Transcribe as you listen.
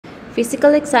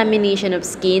Physical examination of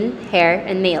skin, hair,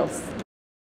 and nails.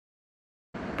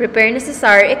 Prepare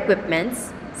necessary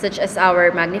equipments such as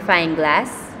our magnifying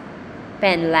glass,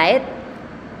 pen light,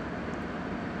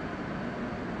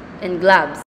 and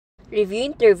gloves.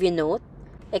 Review interview note,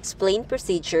 explain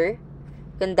procedure,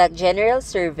 conduct general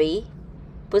survey,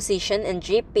 position and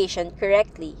drape patient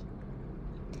correctly.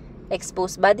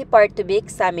 Expose body part to be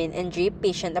examined and drape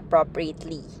patient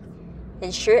appropriately.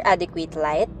 Ensure adequate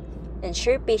light.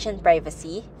 Ensure patient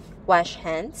privacy. Wash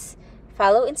hands.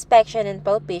 Follow inspection and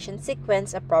palpation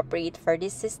sequence appropriate for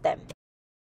this system.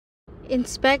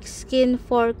 Inspect skin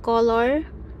for color,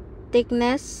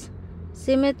 thickness,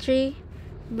 symmetry,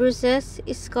 bruises,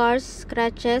 scars,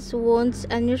 scratches, wounds,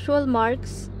 unusual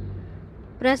marks,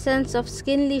 presence of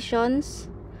skin lesions,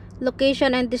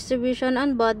 location and distribution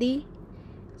on body,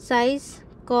 size,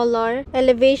 color,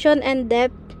 elevation and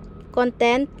depth,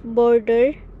 content,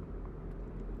 border,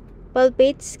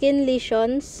 palpate skin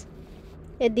lesions,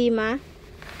 edema,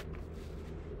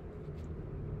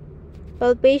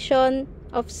 palpation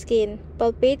of skin,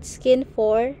 palpate skin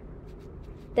for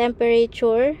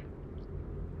temperature,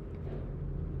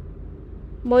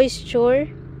 moisture,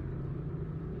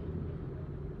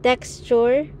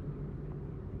 texture,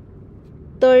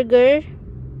 turgor,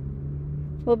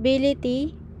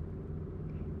 mobility,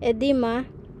 edema.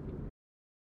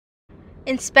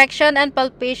 Inspection and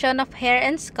palpation of hair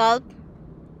and scalp,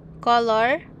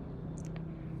 color,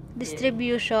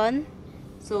 distribution,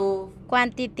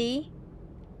 quantity,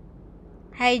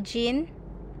 hygiene,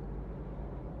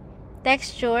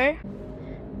 texture,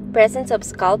 Presence of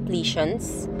scalp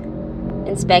lesions.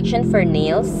 Inspection for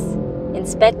nails.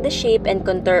 Inspect the shape and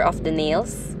contour of the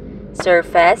nails,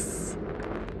 surface,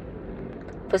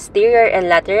 posterior and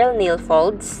lateral nail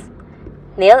folds,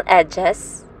 nail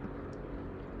edges,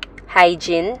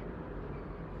 hygiene,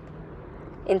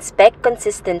 inspect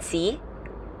consistency,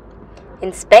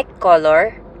 inspect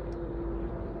color,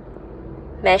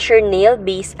 measure nail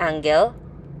base angle,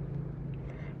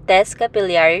 test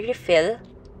capillary refill,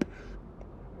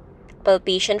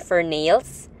 palpation for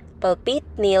nails, palpate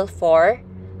nail for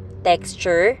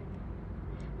texture,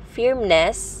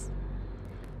 firmness,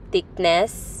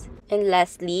 thickness, and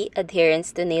lastly,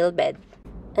 adherence to nail bed.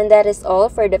 And that is all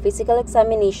for the physical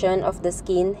examination of the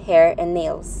skin, hair, and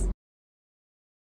nails.